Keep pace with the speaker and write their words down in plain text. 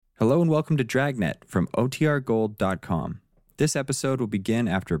Hello and welcome to Dragnet from OTRGold.com. This episode will begin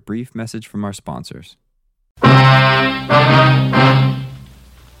after a brief message from our sponsors. The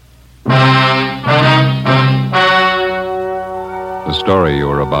story you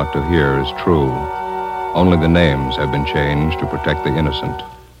are about to hear is true. Only the names have been changed to protect the innocent.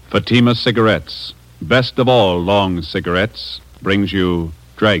 Fatima Cigarettes, best of all long cigarettes, brings you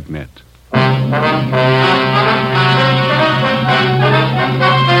Dragnet.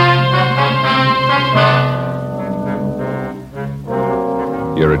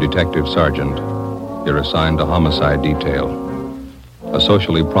 You're a detective sergeant. You're assigned to homicide detail. A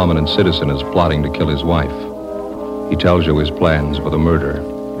socially prominent citizen is plotting to kill his wife. He tells you his plans for the murder.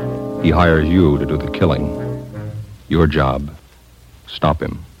 He hires you to do the killing. Your job, stop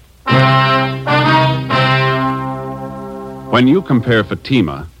him. When you compare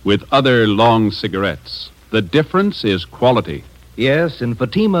Fatima with other long cigarettes, the difference is quality. Yes, in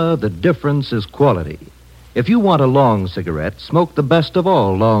Fatima, the difference is quality. If you want a long cigarette, smoke the best of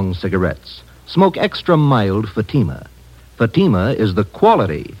all long cigarettes. Smoke extra mild Fatima. Fatima is the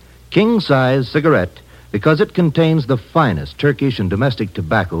quality, king-size cigarette because it contains the finest Turkish and domestic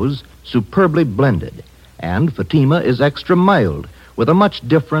tobaccos superbly blended. And Fatima is extra mild with a much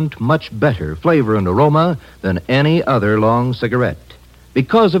different, much better flavor and aroma than any other long cigarette.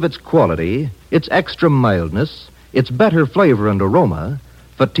 Because of its quality, its extra mildness, its better flavor and aroma,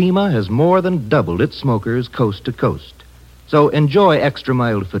 Fatima has more than doubled its smokers coast to coast. So enjoy extra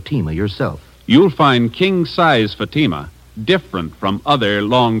mild Fatima yourself. You'll find king-size Fatima different from other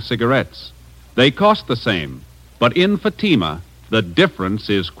long cigarettes. They cost the same, but in Fatima, the difference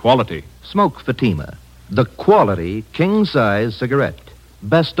is quality. Smoke Fatima, the quality king-size cigarette.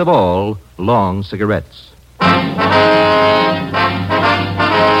 Best of all long cigarettes.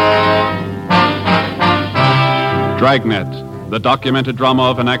 Dragnet, the documented drama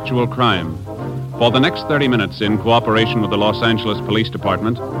of an actual crime. For the next 30 minutes, in cooperation with the Los Angeles Police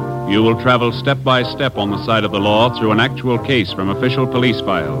Department, you will travel step by step on the side of the law through an actual case from official police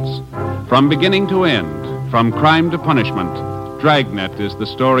files. From beginning to end, from crime to punishment, Dragnet is the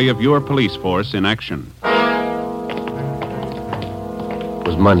story of your police force in action. It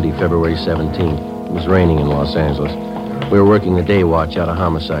was Monday, February 17th. It was raining in Los Angeles. We were working the day watch out of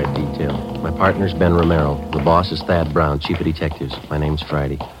homicide detail. My partner's Ben Romero. The boss is Thad Brown, chief of detectives. My name's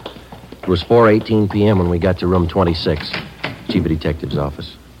Friday. It was 4:18 p.m. when we got to room 26, chief of detectives'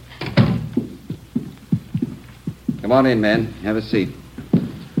 office. Come on in, man. Have a seat.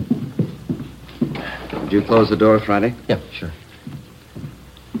 Did you close the door, Friday? Yeah, sure.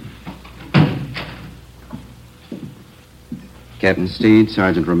 Captain Steed,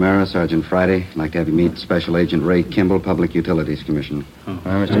 Sergeant Romero, Sergeant Friday. I'd like to have you meet Special Agent Ray Kimball, Public Utilities Commission.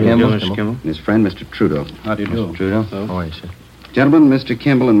 Mr. Kimball. Mr. Kimball. And his friend, Mr. Trudeau. How do you do? Mr. Trudeau. How are you, sir? Gentlemen, Mr.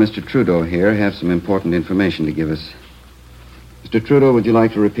 Kimball and Mr. Trudeau here have some important information to give us. Mr. Trudeau, would you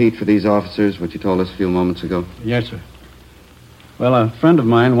like to repeat for these officers what you told us a few moments ago? Yes, sir. Well, a friend of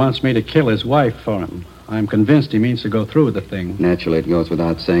mine wants me to kill his wife for him. I'm convinced he means to go through with the thing. Naturally, it goes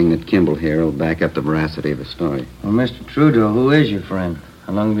without saying that Kimball here will back up the veracity of the story. Well, Mr. Trudeau, who is your friend?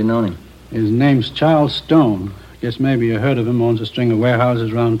 How long have you known him? His name's Charles Stone. Guess maybe you heard of him. Owns a string of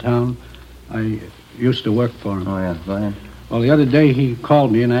warehouses around town. I used to work for him. Oh, yeah. Go ahead. Well, the other day he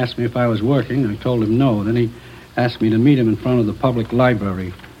called me and asked me if I was working. I told him no. Then he asked me to meet him in front of the public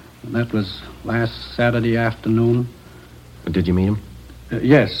library. And that was last Saturday afternoon. Did you meet him?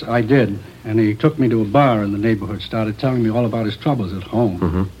 Yes, I did. And he took me to a bar in the neighborhood, started telling me all about his troubles at home.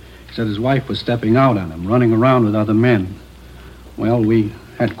 Mm-hmm. He said his wife was stepping out on him, running around with other men. Well, we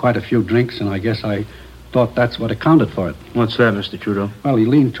had quite a few drinks, and I guess I thought that's what accounted for it. What's that, Mr. Trudeau? Well, he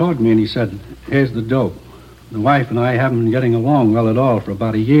leaned toward me and he said, "Here's the dope. The wife and I haven't been getting along well at all for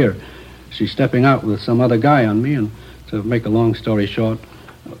about a year. She's stepping out with some other guy on me, and to make a long story short,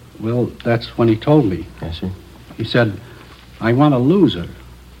 well, that's when he told me. Yes, sir. He said, I want to lose her.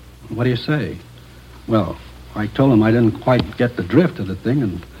 What do you say? Well, I told him I didn't quite get the drift of the thing,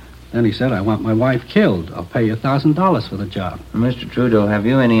 and then he said, I want my wife killed. I'll pay you $1,000 for the job. Mr. Trudeau, have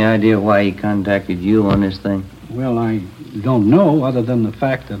you any idea why he contacted you on this thing? Well, I don't know, other than the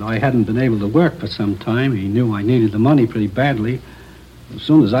fact that I hadn't been able to work for some time. He knew I needed the money pretty badly. As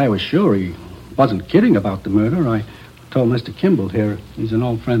soon as I was sure he wasn't kidding about the murder, I told Mr. Kimball here. He's an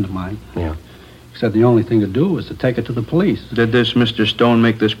old friend of mine. Yeah. He said the only thing to do was to take it to the police. Did this Mr. Stone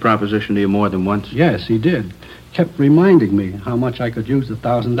make this proposition to you more than once? Yes, he did. Kept reminding me how much I could use the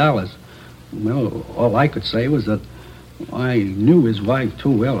 $1,000. Well, all I could say was that I knew his wife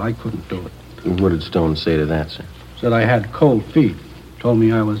too well. I couldn't do it. What did Stone say to that, sir? Said I had cold feet. Told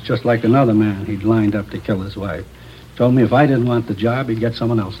me I was just like another man he'd lined up to kill his wife. Told me if I didn't want the job, he'd get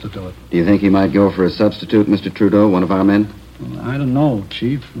someone else to do it. Do you think he might go for a substitute, Mr. Trudeau, one of our men? Well, I don't know,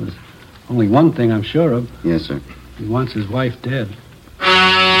 Chief. There's only one thing I'm sure of. Yes, sir. He wants his wife dead.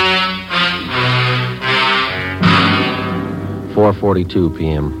 4:42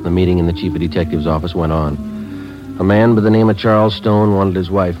 p.m. The meeting in the chief of detective's office went on. A man by the name of Charles Stone wanted his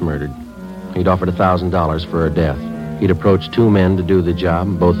wife murdered. He'd offered $1,000 for her death. He'd approached 2 men to do the job,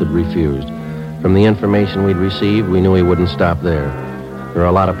 and both had refused. From the information we'd received, we knew he wouldn't stop there. There are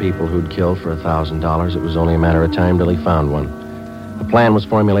a lot of people who'd kill for $1,000. It was only a matter of time till he found one. A plan was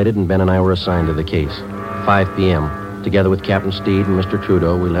formulated, and Ben and I were assigned to the case. 5 p.m. Together with Captain Steed and Mr.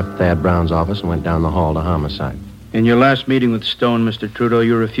 Trudeau, we left Thad Brown's office and went down the hall to homicide. In your last meeting with Stone, Mr. Trudeau,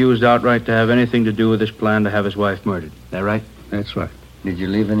 you refused outright to have anything to do with his plan to have his wife murdered. Is that right? That's right. Did you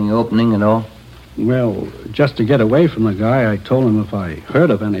leave any opening at all? Well, just to get away from the guy, I told him if I heard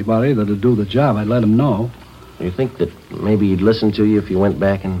of anybody that'd do the job, I'd let him know. You think that maybe he'd listen to you if you went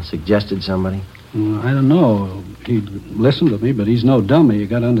back and suggested somebody? I don't know. He'd listen to me, but he's no dummy. You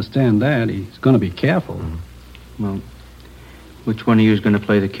got to understand that. He's going to be careful. Well, which one of you is going to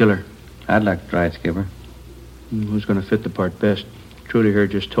play the killer? I'd like to try it, Skipper. Who's going to fit the part best? Trudeau here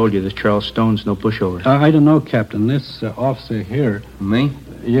just told you that Charles Stone's no pushover. I don't know, Captain. This officer here... Me?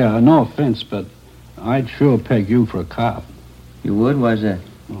 Yeah, no offense, but I'd sure peg you for a cop. You would? Why's that?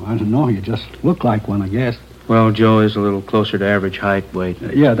 Well, I don't know. You just look like one, I guess. Well, Joe is a little closer to average height, weight.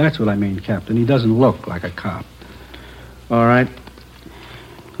 Yeah, that's what I mean, Captain. He doesn't look like a cop. All right.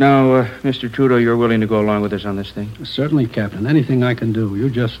 Now, Mr. Trudeau, you're willing to go along with us on this thing? Certainly, Captain. Anything I can do. You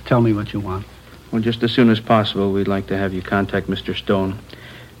just tell me what you want. Well, just as soon as possible, we'd like to have you contact Mr. Stone.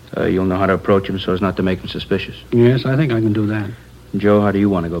 You'll know how to approach him so as not to make him suspicious. Yes, I think I can do that. Joe, how do you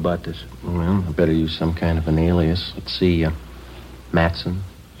want to go about this? Well, I better use some kind of an alias. Let's see, Matson.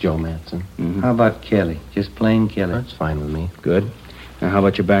 Joe Matson. Mm-hmm. How about Kelly? Just plain Kelly? That's fine with me. Good. Now, how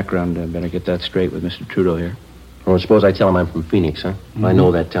about your background? Better get that straight with Mr. Trudeau here. Well, suppose I tell him I'm from Phoenix, huh? Mm-hmm. I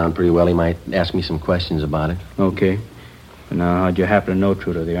know that town pretty well. He might ask me some questions about it. Okay. And now, how'd you happen to know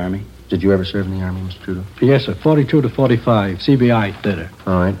Trudeau, the Army? Did you ever serve in the Army, Mr. Trudeau? Yes, sir. 42 to 45. CBI did it.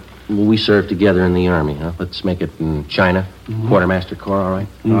 All right. Well, we served together in the Army, huh? Let's make it in China. Mm-hmm. Quartermaster Corps, all right?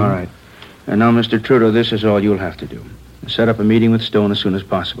 Mm-hmm. All right. And now, Mr. Trudeau, this is all you'll have to do. Set up a meeting with Stone as soon as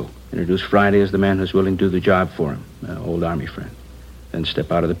possible. Introduce Friday as the man who's willing to do the job for him, an old Army friend. Then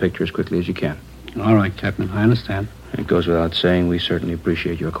step out of the picture as quickly as you can. All right, Captain. I understand. It goes without saying, we certainly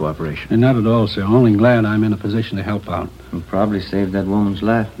appreciate your cooperation. And not at all, sir. Only glad I'm in a position to help out. We'll probably save that woman's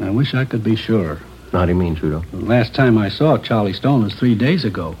life. I wish I could be sure. How do you mean, Trudeau? The last time I saw Charlie Stone was 3 days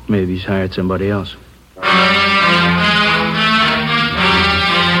ago. Maybe he's hired somebody else.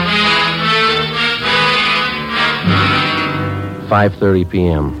 5:30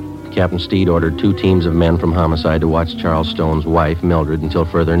 p.m. Captain Steed ordered 2 teams of men from homicide to watch Charles Stone's wife, Mildred, until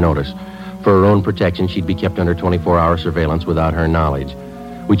further notice. For her own protection, she'd be kept under 24-hour surveillance without her knowledge.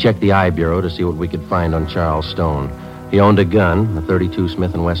 We checked the I Bureau to see what we could find on Charles Stone. He owned a gun, a .32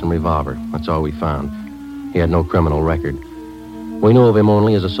 Smith & Wesson revolver. That's all we found. He had no criminal record. We knew of him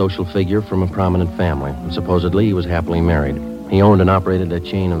only as a social figure from a prominent family, and supposedly he was happily married. He owned and operated a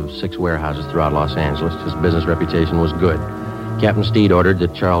chain of 6 warehouses throughout Los Angeles. His business reputation was good. Captain Steed ordered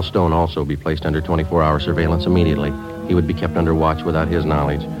that Charles Stone also be placed under 24-hour surveillance immediately. He would be kept under watch without his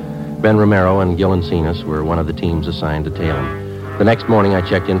knowledge. Ben Romero and Gil Encinas were one of the teams assigned to tail him. The next morning, I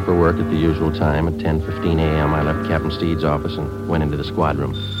checked in for work at the usual time. At 10:15 a.m., I left Captain Steed's office and went into the squad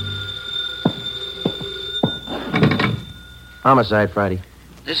room. Homicide, Friday.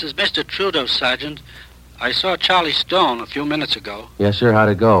 This is Mr. Trudeau, Sergeant. I saw Charlie Stone a few minutes ago. Yes, sir. How'd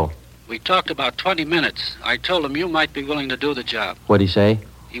it go? We talked about 20 minutes. I told him you might be willing to do the job. What'd he say?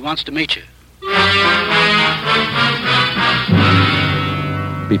 He wants to meet you.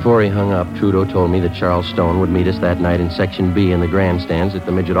 Before he hung up, Trudeau told me that Charles Stone would meet us that night in Section B in the grandstands at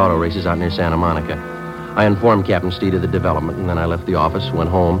the midget auto races out near Santa Monica. I informed Captain Steed of the development, and then I left the office, went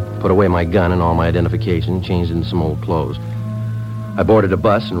home, put away my gun and all my identification, changed into some old clothes. I boarded a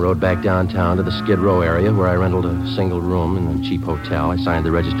bus and rode back downtown to the Skid Row area where I rented a single room in a cheap hotel. I signed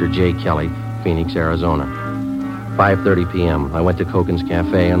the register J. Kelly, Phoenix, Arizona. 5:30 p.m. I went to Koken's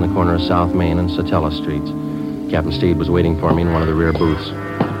Cafe on the corner of South Main and Satella Streets. Captain Steed was waiting for me in one of the rear booths.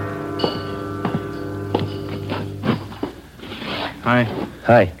 Hi.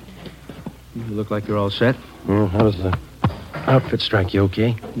 Hi. You look like you're all set. How does the outfit strike you,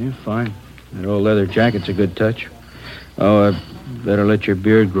 okay? Yeah, fine. That old leather jacket's a good touch. Oh, better let your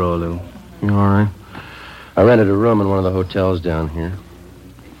beard grow a little. You all right? I rented a room in one of the hotels down here.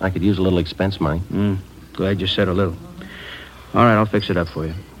 I could use a little expense money. Glad you said a little. All right, I'll fix it up for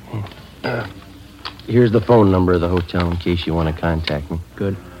you. Here's the phone number of the hotel in case you want to contact me.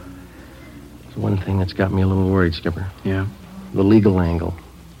 Good. There's one thing that's got me a little worried, Skipper. Yeah? The legal angle.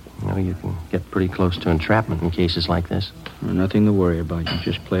 You know, you can get pretty close to entrapment in cases like this. Well, nothing to worry about. You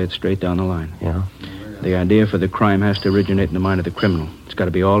just play it straight down the line. Yeah? The idea for the crime has to originate in the mind of the criminal. It's got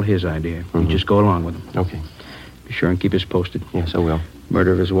to be all his idea. You just go along with him. Okay. Be sure and keep us posted. Yes, I will.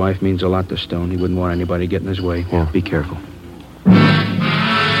 Murder of his wife means a lot to Stone. He wouldn't want anybody getting in his way. Yeah. Be careful.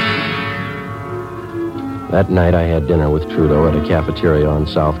 That night I had dinner with Trudeau at a cafeteria on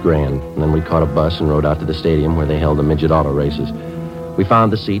South Grand, and then we caught a bus and rode out to the stadium where they held the midget auto races. We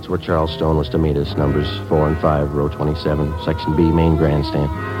found the seats where Charles Stone was to meet us, numbers 4 and 5, row 27, section B, main grandstand.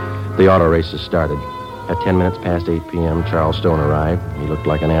 The auto races started. At 10 minutes past 8 p.m., Charles Stone arrived. He looked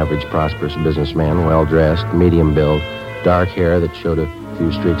like an average, prosperous businessman, well-dressed, medium build, dark hair that showed a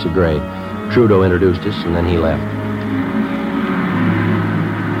few streaks of gray. Trudeau introduced us, and then he left.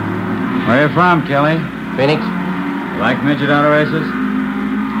 Where you from, Kelly? Phoenix? Like midget auto races?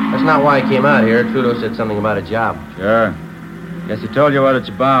 That's not why I came out here. Trudeau said something about a job. Sure. Guess he told you what it's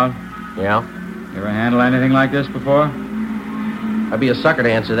about. Yeah? You ever handle anything like this before? I'd be a sucker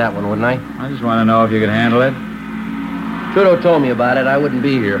to answer that one, wouldn't I? I just want to know if you could handle it. Trudeau told me about it. I wouldn't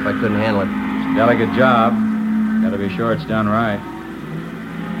be here if I couldn't handle it. It's a delicate job. Gotta be sure it's done right.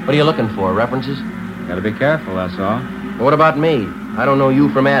 What are you looking for, references? Gotta be careful, that's all. Well, what about me? I don't know you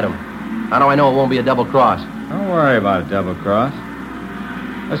from Adam. How do I know it won't be a double cross? Don't worry about a double cross.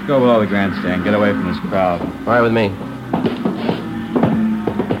 Let's go below the grandstand. Get away from this crowd. All right with me.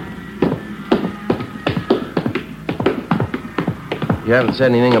 You haven't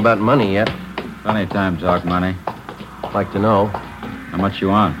said anything about money yet. Plenty of time to talk money. I'd like to know. How much you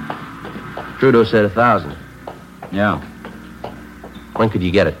want? Trudeau said 1,000. Yeah. When could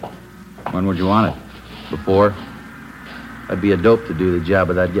you get it? When would you want it? Before. I'd be a dope to do the job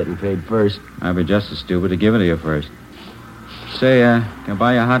without getting paid first. I'd be just as stupid to give it to you first. Say, can I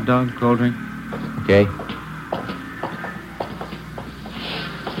buy you a hot dog, cold drink? Okay.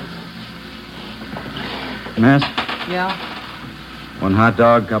 Miss? Yeah, One hot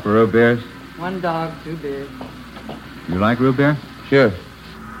dog, couple of root beers. 1 dog, 2 beers. You like root beer? Sure.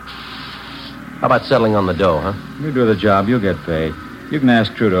 How about settling on the dough, huh? You do the job, you'll get paid. You can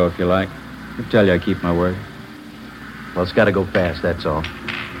ask Trudeau if you like. He'll tell you I keep my word. Well, it's got to go fast, that's all.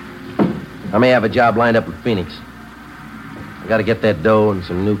 I may have a job lined up in Phoenix. I got to get that dough and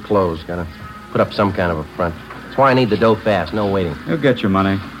some new clothes. Got to put up some kind of a front. That's why I need the dough fast, no waiting. You'll get your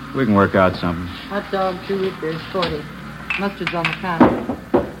money. We can work out something. Hot dog, 2 root beers, 40. Mustard's on the counter.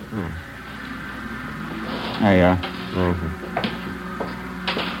 There you are. Mm-hmm.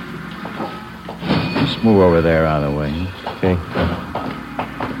 Just move over there out of the way. Okay.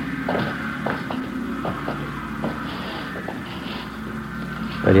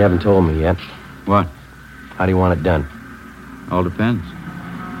 But you haven't told me yet. What? How do you want it done? All depends.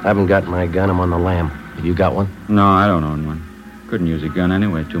 I haven't got my gun. I'm on the lam. Have you got one? No, I don't own one. Couldn't use a gun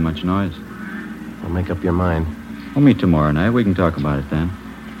anyway. Too much noise. Well, make up your mind. We'll meet tomorrow night. We can talk about it then.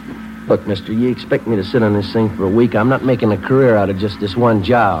 Look, mister, you expect me to sit on this thing for a week? I'm not making a career out of just this one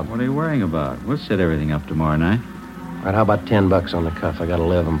job. What are you worrying about? We'll set everything up tomorrow night. All right, how about $10 on the cuff? I got to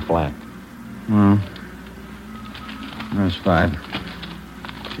live. I'm flat. There's 5.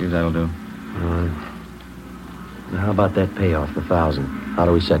 See if that'll do. All right. Now, how about that payoff, the 1,000? How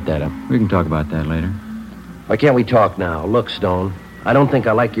do we set that up? We can talk about that later. Why can't we talk now? Look, Stone, I don't think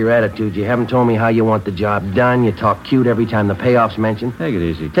I like your attitude. You haven't told me how you want the job done. You talk cute every time the payoff's mentioned. Take it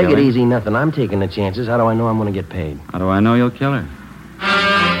easy, Take Kelly. it easy, nothing. I'm taking the chances. How do I know I'm going to get paid? How do I know you'll kill her?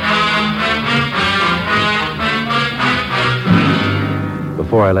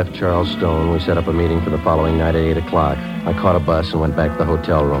 Before I left Charles Stone, we set up a meeting for the following night at 8 o'clock. I caught a bus and went back to the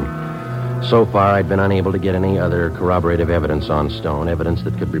hotel room. So far, I'd been unable to get any other corroborative evidence on Stone, evidence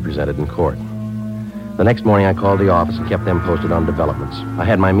that could be presented in court. The next morning, I called the office and kept them posted on developments. I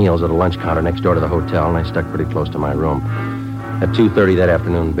had my meals at a lunch counter next door to the hotel, and I stuck pretty close to my room. At 2:30 that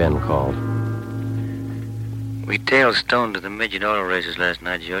afternoon, Ben called. We tailed Stone to the midget auto races last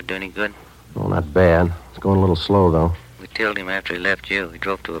night. Did you do any good? Well, not bad. It's going a little slow, though. We tailed him after he left you. He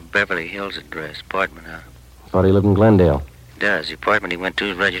drove to a Beverly Hills address, apartment house. Thought he lived in Glendale. He does. The apartment he went to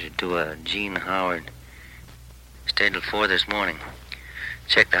is registered to Jean Howard. Stayed till 4 this morning.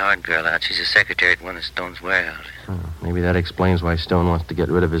 Checked the Howard girl out. She's a secretary at one of Stone's warehouses. Maybe that explains why Stone wants to get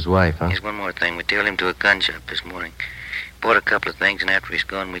rid of his wife, huh? Here's one more thing. We tailed him to a gun shop this morning. Bought a couple of things, and after he's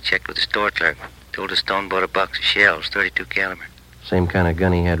gone, we checked with the store clerk. Told us Stone bought a box of shells, 32 caliber. Same kind of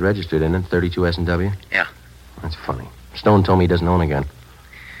gun he had registered in it, 32 S&W? Yeah. That's funny. Stone told me he doesn't own a gun.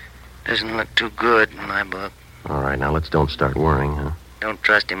 Doesn't look too good in my book. All right, now let's don't start worrying, huh? Don't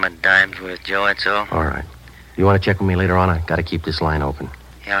trust him a dime's worth, Joe, that's all. All right. You want to check with me later on? I got to keep this line open.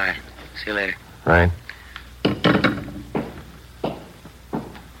 Yeah, all right. See you later. Right?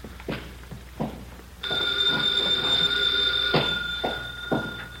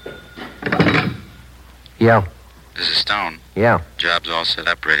 Yeah. This is Stone. Yeah. Job's all set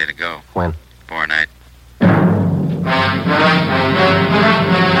up, ready to go. When? Tomorrow night.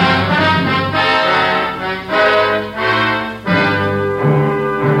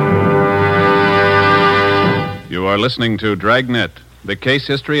 You are listening to Dragnet, the case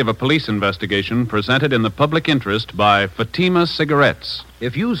history of a police investigation presented in the public interest by Fatima Cigarettes.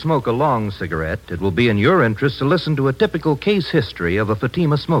 If you smoke a long cigarette, it will be in your interest to listen to a typical case history of a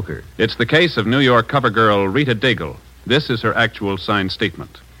Fatima smoker. It's the case of New York cover girl Rita Daigle. This is her actual signed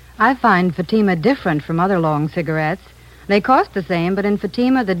statement. I find Fatima different from other long cigarettes. They cost the same, but in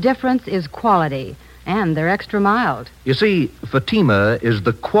Fatima the difference is quality, and they're extra mild. You see, Fatima is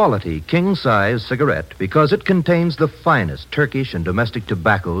the quality king-size cigarette because it contains the finest Turkish and domestic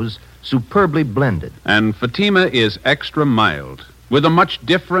tobaccos superbly blended. And Fatima is extra mild, with a much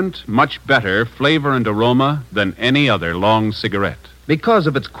different, much better flavor and aroma than any other long cigarette. Because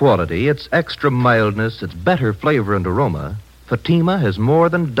of its quality, its extra mildness, its better flavor and aroma, Fatima has more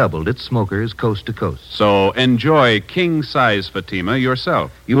than doubled its smokers coast to coast. So enjoy king-size Fatima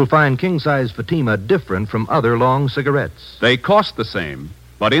yourself. You will find king-size Fatima different from other long cigarettes. They cost the same,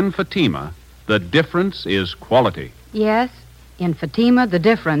 but in Fatima, the difference is quality. Yes, in Fatima the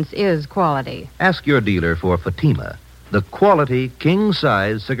difference is quality. Ask your dealer for Fatima, the quality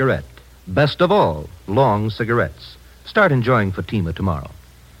king-size cigarette. Best of all, long cigarettes. Start enjoying Fatima tomorrow.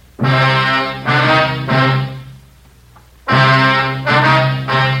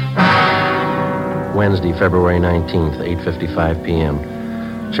 Wednesday, February 19th, 8:55 p.m.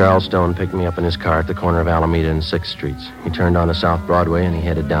 Charles Stone picked me up in his car at the corner of Alameda and 6th Streets. He turned onto South Broadway and he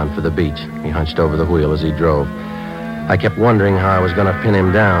headed down for the beach. He hunched over the wheel as he drove. I kept wondering how I was going to pin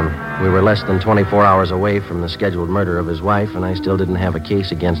him down. We were less than 24 hours away from the scheduled murder of his wife, and I still didn't have a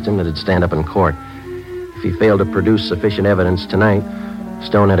case against him that'd stand up in court. If he failed to produce sufficient evidence tonight,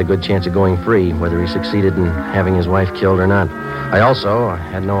 Stone had a good chance of going free, whether he succeeded in having his wife killed or not. I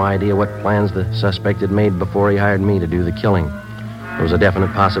had no idea what plans the suspect had made before he hired me to do the killing. There was a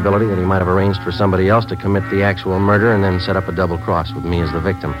definite possibility that he might have arranged for somebody else to commit the actual murder and then set up a double cross with me as the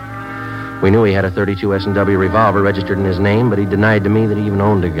victim. We knew he had a .32 S&W revolver registered in his name, but he denied to me that he even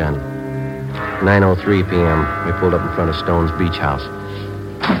owned a gun. 9:03 p.m., we pulled up in front of Stone's beach house.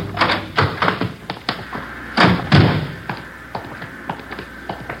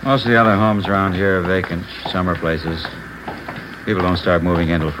 Most of the other homes around here are vacant, summer places. People don't start moving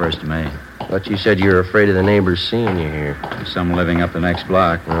in till 1st of May. But you said you were afraid of the neighbors seeing you here. There's some living up the next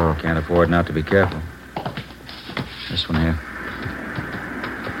block. Oh. Can't afford not to be careful. This one here.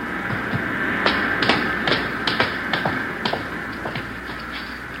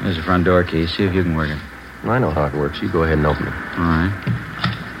 There's the front door key. See if you can work it. I know how it works. You go ahead and open it. All right.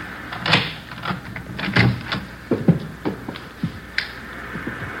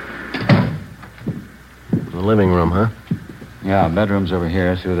 The living room, huh? Yeah, bedroom's over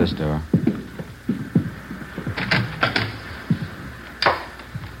here through this door.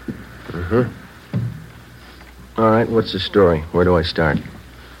 All right, what's the story? Where do I start?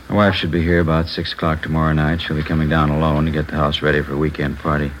 My wife should be here about 6 o'clock tomorrow night. She'll be coming down alone to get the house ready for a weekend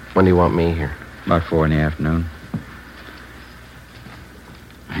party. When do you want me here? About 4 in the afternoon.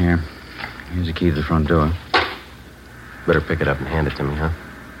 Here's the key to the front door. Better pick it up and hand it to me, huh?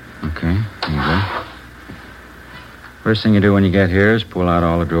 Okay, here you go. First thing you do when you get here is pull out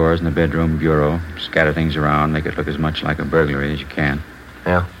all the drawers in the bedroom bureau, scatter things around, make it look as much like a burglary as you can.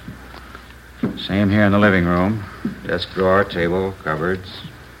 Yeah? Same here in the living room. Desk drawer, table, cupboards.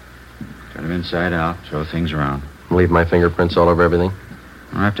 Turn them inside out, throw things around. Leave my fingerprints all over everything?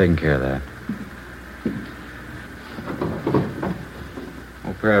 I've taken care of that.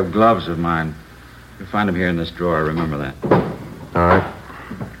 Old pair of gloves of mine. You'll find them here in this drawer, remember that. All right.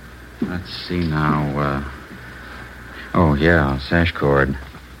 Let's see now, Oh, yeah, sash cord.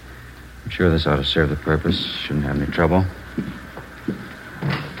 I'm sure this ought to serve the purpose. Shouldn't have any trouble.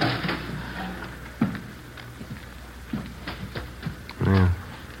 Yeah.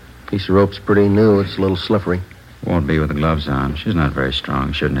 Piece of rope's pretty new. It's a little slippery. Won't be with the gloves on. She's not very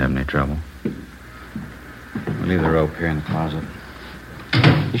strong. Shouldn't have any trouble. We'll leave the rope here in the closet.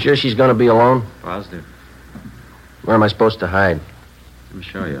 You sure she's going to be alone? Positive. Where am I supposed to hide? Let me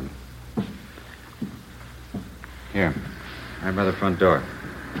show you. Here. Right by the front door.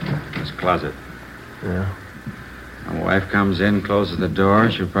 This closet. Yeah. My wife comes in, closes the door.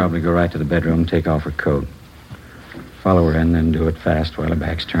 She'll probably go right to the bedroom and take off her coat. Follow her in, then do it fast while her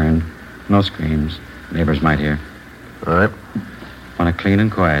back's turned. No screams. Neighbors might hear. All right. Want it clean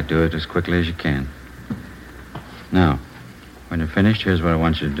and quiet. Do it as quickly as you can. Now, when you're finished, here's what I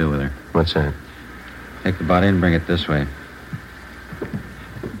want you to do with her. What's that? Take the body and bring it this way.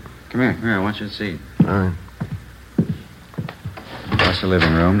 Come here. Here, I want you to see. All right. Across the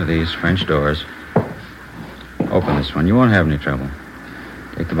living room to these French doors. Open this one. You won't have any trouble.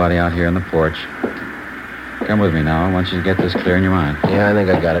 Take the body out here on the porch. Come with me now. I want you to get this clear in your mind. Yeah, I think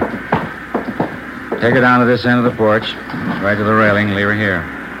I got it. Take her down to this end of the porch, right to the railing, and leave her here.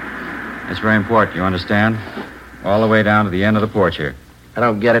 It's very important, you understand? All the way down to the end of the porch here. I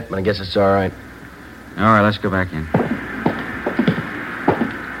don't get it, but I guess it's all right. All right, let's go back in.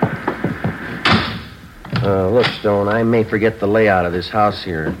 Look, Stone, I may forget the layout of this house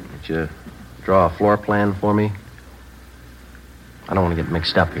here. Would you draw a floor plan for me? I don't want to get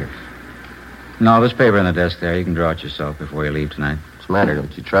mixed up here. No, there's paper on the desk there. You can draw it yourself before you leave tonight. What's the matter?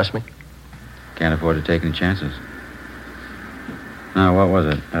 Don't you trust me? Can't afford to take any chances. Now, what was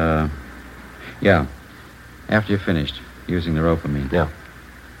it? Yeah. After you're finished, using the rope, I mean. Yeah.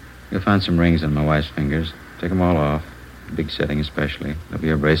 You'll find some rings on my wife's fingers. Take them all off. Big setting especially. There'll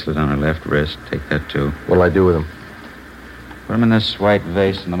be a bracelet on her left wrist. Take that, too. What'll I do with them? Put them in this white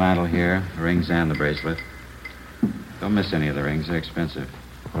vase in the mantel here. The rings and the bracelet. Don't miss any of the rings. They're expensive.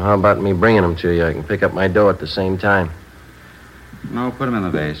 Well, how about me bringing them to you? I can pick up my dough at the same time. No, put them in the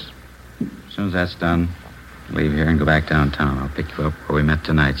vase. As soon as that's done, leave here and go back downtown. I'll pick you up where we met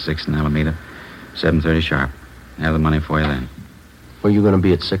tonight, 6th and Alameda, 7:30 sharp. Have the money for you then. Where are you going to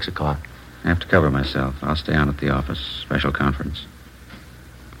be at 6 o'clock? I have to cover myself. I'll stay on at the office. Special conference.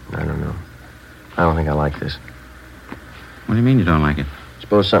 I don't know. I don't think I like this. What do you mean you don't like it?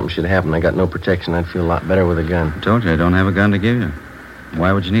 Suppose something should happen. I got no protection. I'd feel a lot better with a gun. I told you I don't have a gun to give you.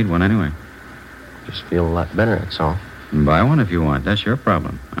 Why would you need one anyway? Just feel a lot better, that's all. Buy one if you want. That's your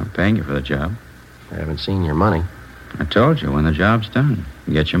problem. I'm paying you for the job. I haven't seen your money. I told you, when the job's done,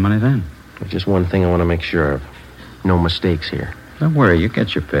 you get your money then. There's just one thing I want to make sure of. No mistakes here. Don't worry, you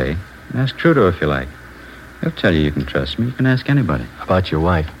get your pay. Ask Trudeau if you like. He'll tell you can trust me. You can ask anybody. How about your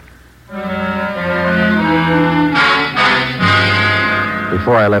wife?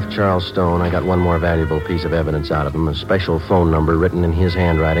 Before I left Charles Stone, I got one more valuable piece of evidence out of him, a special phone number written in his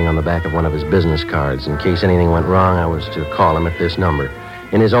handwriting on the back of one of his business cards. In case anything went wrong, I was to call him at this number.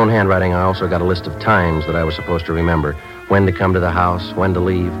 In his own handwriting, I also got a list of times that I was supposed to remember. When to come to the house, when to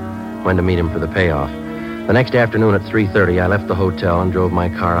leave, when to meet him for the payoff. The next afternoon at 3:30, I left the hotel and drove my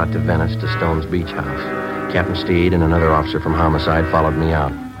car out to Venice to Stone's beach house. Captain Steed and another officer from Homicide followed me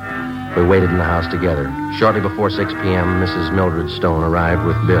out. We waited in the house together. Shortly before 6 p.m., Mrs. Mildred Stone arrived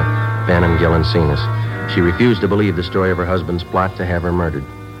with Bill, Ben, and Gil Encinas. She refused to believe the story of her husband's plot to have her murdered.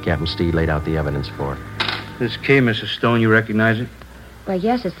 Captain Steed laid out the evidence for her. This key, Mrs. Stone, you recognize it? Why,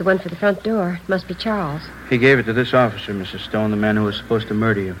 yes, it's the one for the front door. It must be Charles. He gave it to this officer, Mrs. Stone, the man who was supposed to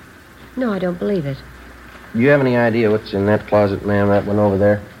murder you. No, I don't believe it. Do you have any idea what's in that closet, ma'am, that one over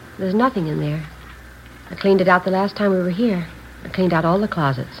there? There's nothing in there. I cleaned it out the last time we were here. I cleaned out all the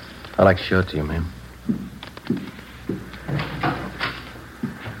closets. I'd like to show it to you, ma'am.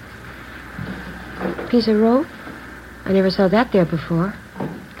 Piece of rope? I never saw that there before.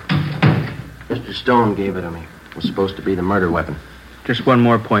 Mr. Stone gave it to me. It was supposed to be the murder weapon. Just one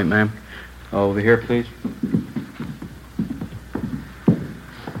more point, ma'am. Over here, please.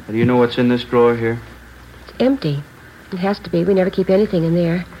 Do you know what's in this drawer here? It's empty. It has to be. We never keep anything in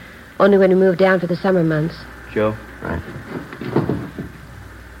there. Only when we move down for the summer months. Joe? Right.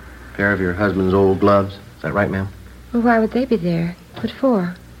 Pair of your husband's old gloves. Is that right, ma'am? Well, why would they be there? What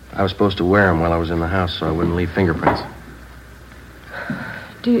for? I was supposed to wear them while I was in the house so I wouldn't leave fingerprints.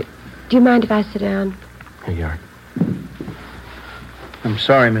 Do you mind if I sit down? Here you are. I'm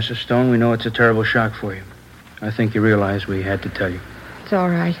sorry, Mrs. Stone. We know it's a terrible shock for you. I think you realize we had to tell you. It's all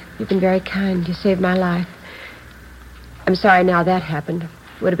right. You've been very kind. You saved my life. I'm sorry now that happened.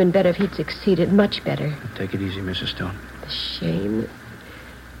 It would have been better if he'd succeeded. Much better. Take it easy, Mrs. Stone. The shame.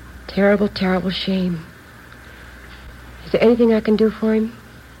 Terrible, terrible shame. Is there anything I can do for him?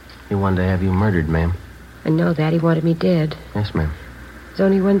 He wanted to have you murdered, ma'am. I know that. He wanted me dead. Yes, ma'am. There's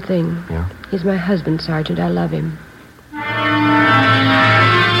only one thing. Yeah? He's my husband, Sergeant. I love him.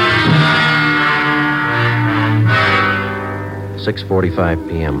 6:45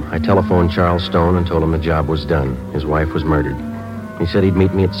 p.m. I telephoned Charles Stone and told him the job was done. His wife was murdered. He said he'd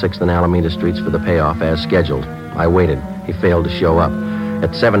meet me at 6th and Alameda Streets for the payoff as scheduled. I waited. He failed to show up.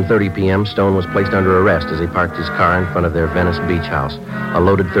 At 7:30 p.m., Stone was placed under arrest as he parked his car in front of their Venice beach house. A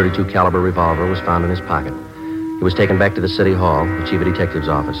loaded .32 caliber revolver was found in his pocket. He was taken back to the city hall, the chief of detective's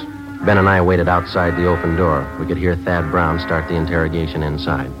office. Ben and I waited outside the open door. We could hear Thad Brown start the interrogation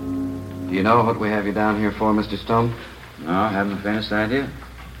inside. Do you know what we have you down here for, Mr. Stone? No, I haven't the faintest idea.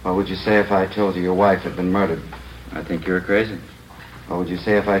 What would you say if I told you your wife had been murdered? I think you're crazy. What would you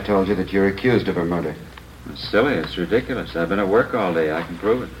say if I told you that you're accused of her murder? It's silly. It's ridiculous. I've been at work all day. I can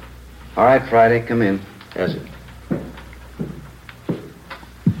prove it. All right, Friday, come in. Yes, sir.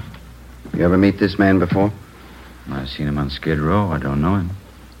 You ever meet this man before? I've seen him on Skid Row. I don't know him.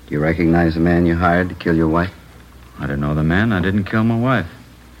 Do you recognize the man you hired to kill your wife? I don't know the man. I didn't kill my wife.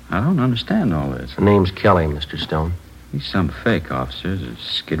 I don't understand all this. The name's Kelly, Mr. Stone. He's some fake officer. He's a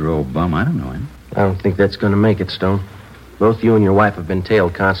Skid Row bum. I don't know him. I don't think that's going to make it, Stone. Both you and your wife have been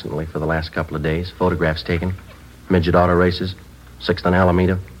tailed constantly for the last couple of days. Photographs taken. Midget auto races. 6th and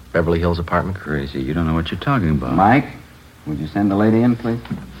Alameda. Beverly Hills apartment. Crazy. You don't know what you're talking about. Mike, would you send the lady in, please?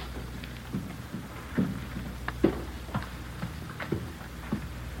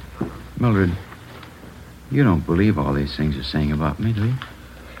 Mildred, you don't believe all these things you're saying about me, do you?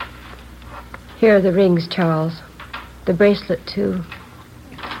 Here are the rings, Charles. The bracelet, too.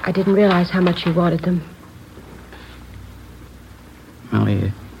 I didn't realize how much you wanted them.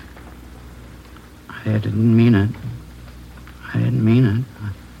 Molly, I didn't mean it. I didn't mean it.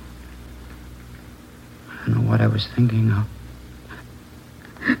 I don't know what I was thinking of.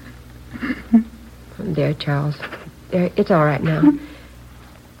 There, Charles. There, it's all right now.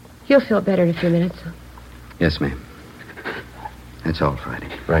 You'll feel better in a few minutes. Yes, ma'am. That's all, Friday.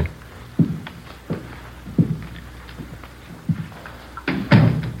 Right.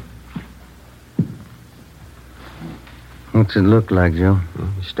 What's it look like, Joe?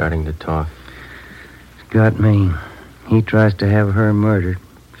 He's starting to talk. It's got me. He tries to have her murdered.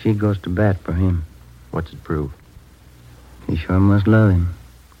 She goes to bat for him. What's it prove? He sure must love him.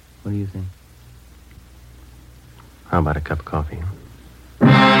 What do you think? How about a cup of coffee?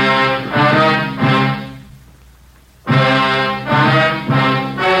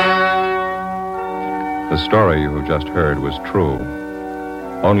 The story you have just heard was true.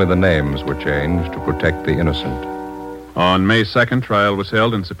 Only the names were changed to protect the innocent. On May 2nd, trial was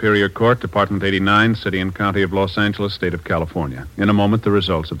held in Superior Court, Department 89, City and County of Los Angeles, State of California. In a moment, the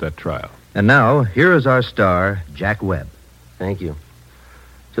results of that trial. And now, here is our star, Jack Webb. Thank you.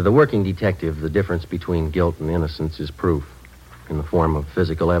 To the working detective, the difference between guilt and innocence is proof, in the form of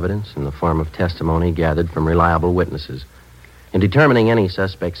physical evidence, in the form of testimony gathered from reliable witnesses. In determining any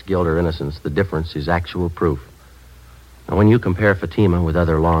suspect's guilt or innocence, the difference is actual proof. Now, when you compare Fatima with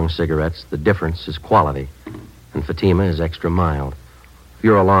other long cigarettes, the difference is quality, and Fatima is extra mild. If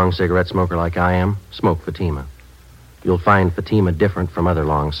you're a long cigarette smoker like I am, smoke Fatima. You'll find Fatima different from other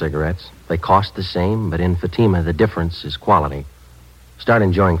long cigarettes. They cost the same, but in Fatima, the difference is quality. Start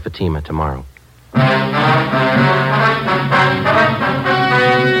enjoying Fatima tomorrow.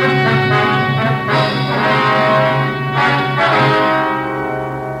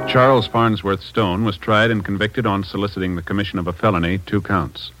 Charles Farnsworth Stone was tried and convicted on soliciting the commission of a felony, 2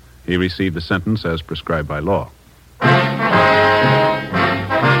 counts. He received the sentence as prescribed by law.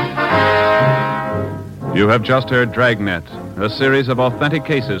 You have just heard Dragnet, a series of authentic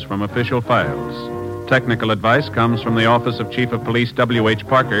cases from official files. Technical advice comes from the Office of Chief of Police W.H.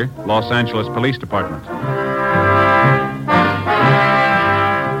 Parker, Los Angeles Police Department.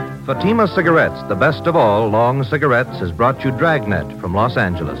 Fatima Cigarettes, the best of all long cigarettes, has brought you Dragnet from Los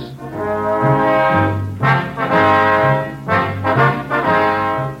Angeles.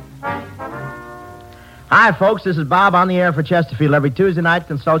 Hi, folks. This is Bob on the air for Chesterfield. Every Tuesday night,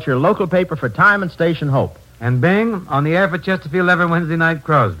 consult your local paper for time and station Hope. And Bing, on the air for Chesterfield every Wednesday night,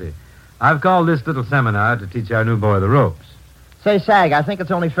 Crosby. I've called this little seminar to teach our new boy the ropes. Say, Sag, I think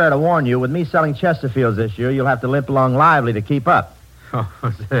it's only fair to warn you, with me selling Chesterfields this year, you'll have to limp along lively to keep up.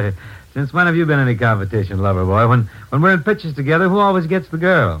 Oh, say, since when have you been any competition, lover boy? When we're in pictures together, who always gets the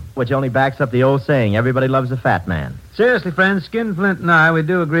girl? Which only backs up the old saying, everybody loves a fat man. Seriously, friends, Skinflint and I, we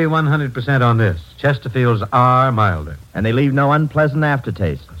do agree 100% on this. Chesterfields are milder. And they leave no unpleasant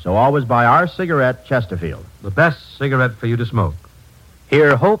aftertaste. So always buy our cigarette, Chesterfield. The best cigarette for you to smoke.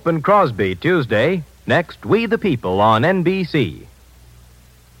 Hear Hope and Crosby Tuesday. Next, We the People on NBC.